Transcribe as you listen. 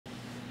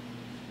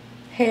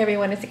Hey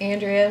everyone, it's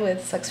Andrea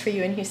with Sucs For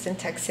You in Houston,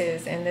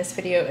 Texas, and this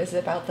video is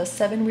about the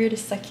 7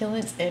 weirdest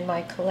succulents in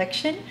my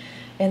collection.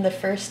 And the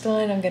first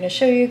one I'm going to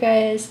show you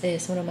guys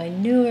is one of my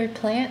newer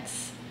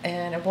plants,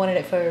 and I've wanted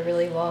it for a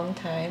really long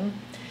time.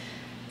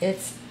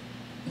 It's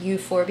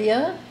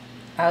Euphorbia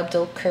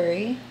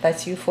abdelkuri.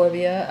 That's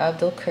Euphorbia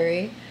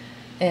abdelkuri,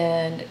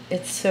 and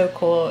it's so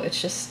cool.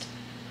 It's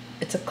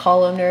a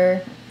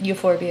columnar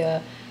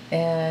Euphorbia,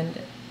 and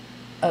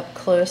up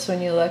close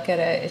when you look at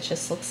it, it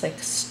just looks like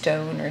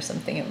stone or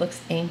something. It looks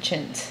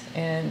ancient,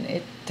 and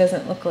it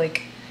doesn't look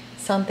like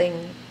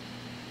something,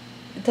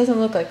 it doesn't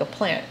look like a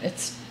plant.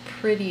 It's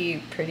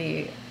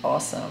pretty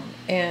awesome.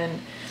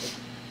 And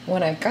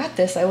when I got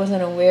this, I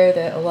wasn't aware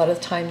that a lot of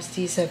times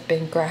these have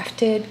been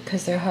grafted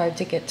because they're hard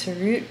to get to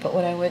root. But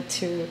when I went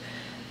to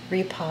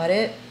repot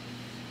it,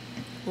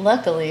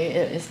 luckily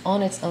it is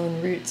on its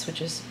own roots,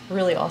 which is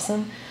really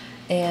awesome.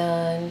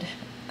 And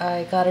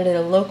I got it at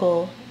a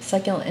local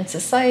Succulent and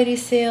Society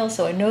sale,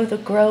 so I know the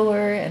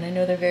grower and I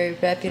know they're very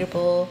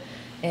reputable,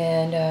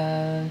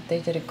 and they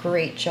did a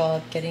great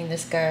job getting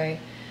this guy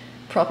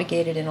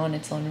propagated and on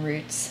its own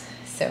roots.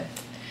 So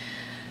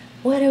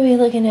what are we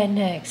looking at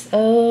next?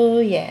 Oh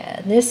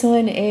yeah, this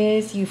one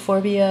is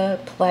Euphorbia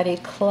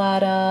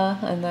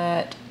platyclada, and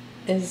that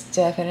is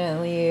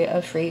definitely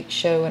a freak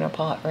show in a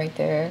pot right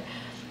there.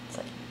 It's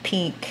like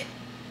pink,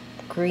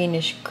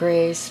 greenish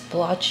gray,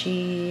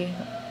 splotchy.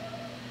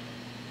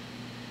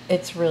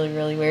 It's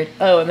really weird.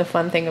 Oh, and the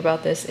fun thing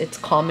about this, its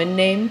common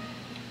name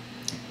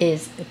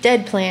is a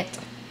dead plant.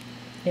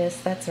 Yes,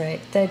 that's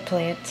right, dead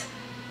plant.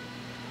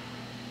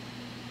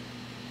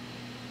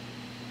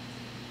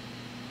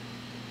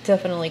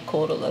 Definitely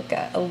cool to look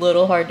at. A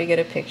little hard to get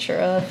a picture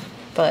of,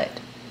 but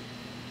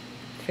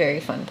very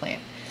fun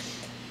plant.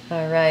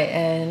 Alright,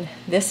 and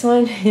this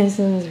one's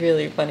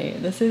really funny.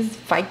 This is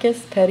Ficus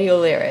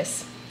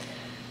petiolaris.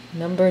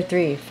 Number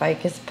 3,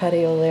 Ficus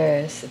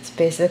petiolaris. It's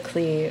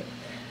basically,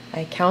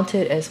 I count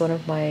it as one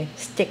of my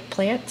stick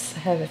plants.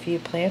 I have a few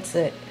plants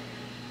that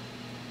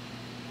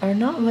are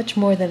not much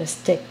more than a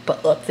stick,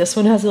 but look, this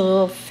one has a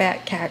little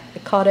fat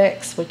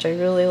caudex, which I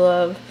really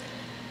love,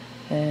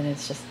 and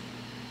it's just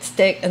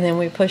stick, and then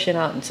we push it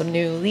out in some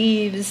new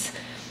leaves.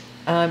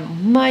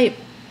 Might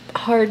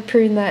hard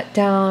prune that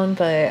down,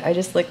 but I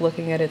just like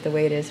looking at it the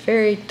way it is.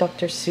 Very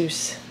Dr.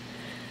 Seuss,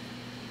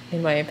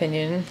 in my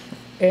opinion.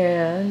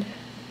 And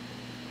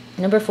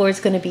number 4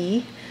 is going to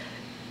be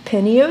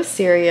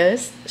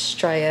Peniocereus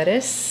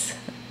striatus,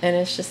 and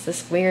it's just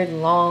this weird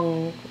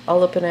long,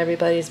 all up in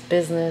everybody's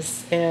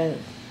business,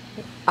 and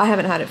I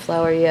haven't had it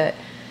flower yet.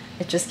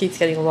 It just keeps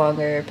getting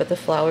longer, but the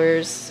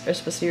flowers are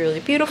supposed to be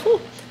really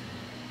beautiful,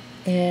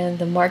 and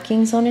the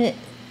markings on it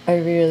are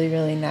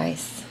really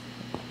nice.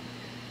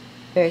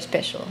 Very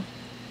special.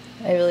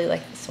 I really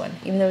like this one,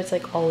 even though it's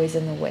like always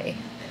in the way.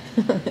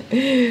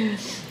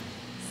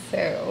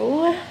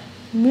 So,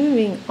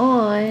 moving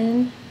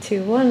on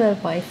to one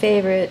of my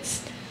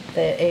favorites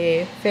that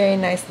a very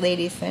nice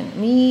lady sent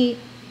me,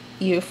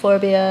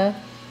 Euphorbia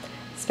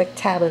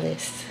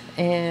spectabilis.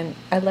 And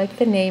I like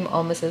the name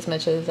almost as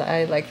much as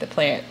I like the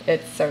plant.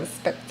 It's so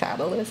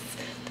spectabilis.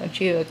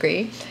 Don't you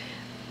agree?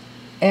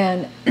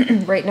 And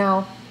right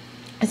now,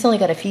 it's only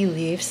got a few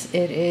leaves.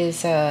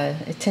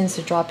 It tends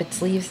to drop its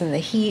leaves in the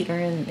heat or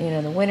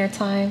in the winter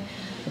time,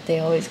 but they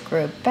always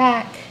grow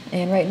back.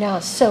 And right now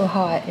it's so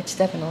hot, it's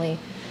definitely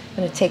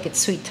going to take its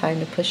sweet time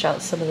to push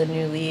out some of the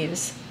new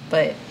leaves.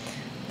 But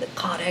the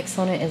caudex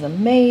on it is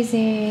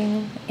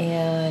amazing,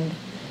 and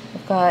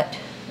I've got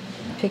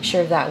a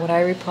picture of that when I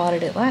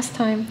repotted it last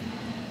time.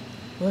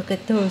 Look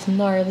at those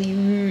gnarly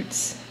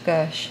roots.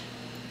 Gosh,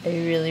 I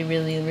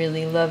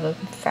really love a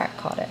fat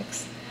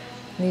caudex.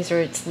 And these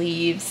are its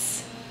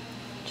leaves.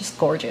 Just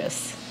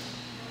gorgeous.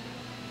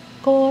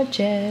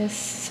 Gorgeous.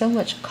 So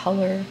much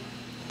color,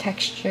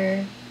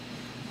 texture,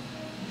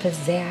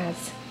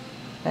 pizzazz.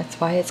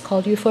 That's why it's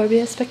called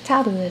Euphorbia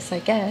spectabilis, I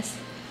guess.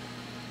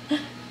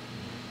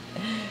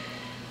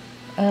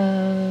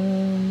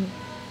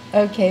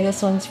 Okay,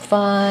 this one's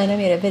fun. I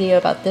made a video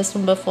about this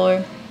one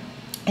before.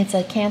 It's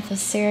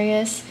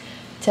Acanthocereus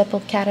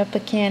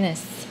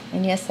tepalcatepecanus.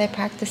 And yes, I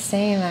practiced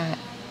saying that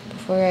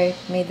before I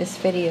made this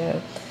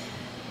video.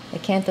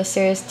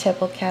 Acanthocereus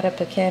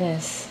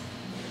tepalcatepecanus.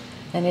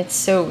 And it's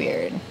so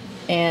weird.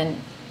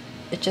 And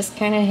it just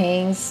kind of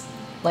hangs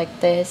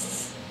like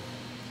this.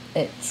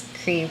 It's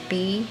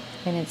creepy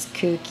and it's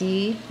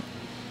kooky,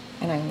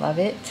 and I love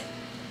it.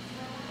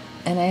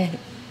 And I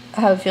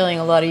have a feeling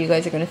a lot of you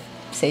guys are going to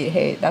say,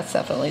 hey, that's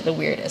definitely the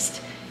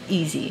weirdest.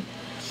 Easy.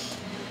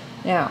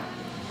 Now,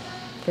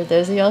 for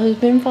those of y'all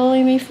who've been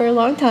following me for a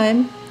long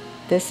time,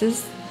 this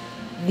is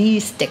the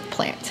stick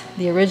plant,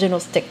 the original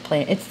stick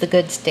plant. It's the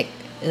good stick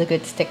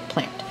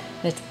plant.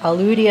 And it's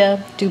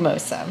Alluaudia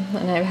dumosa,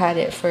 and I've had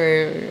it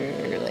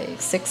for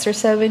like 6 or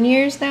 7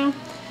 years now.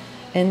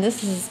 And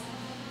this is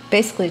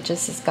basically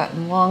just, it's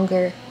gotten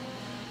longer,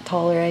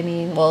 taller,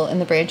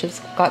 and the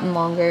branches gotten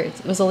longer.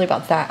 It was only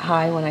about that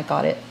high when I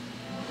got it.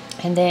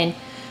 And then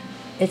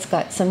it's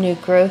got some new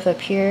growth up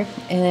here,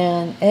 and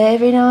then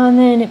every now and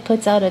then it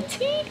puts out a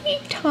teeny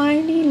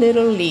tiny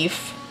little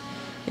leaf.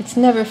 It's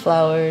never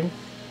flowered.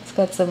 It's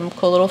got some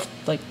cool little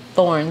like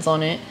thorns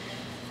on it,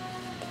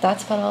 but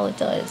that's about all it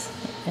does.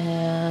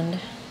 And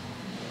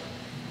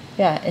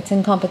yeah, it's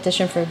in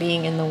competition for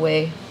being in the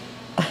way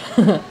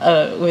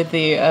with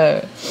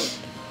the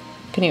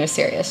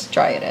Peniocereus,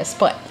 striatus.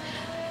 But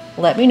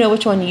let me know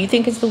which one you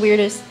think is the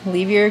weirdest.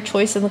 Leave your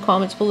choice in the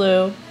comments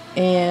below.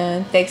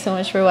 And thanks so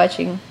much for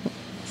watching.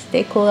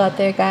 Stay cool out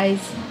there, guys.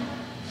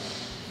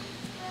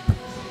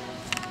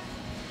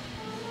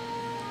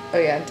 Oh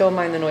yeah, don't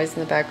mind the noise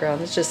in the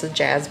background. It's just a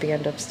jazz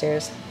band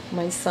upstairs.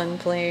 My son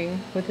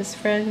playing with his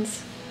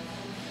friends.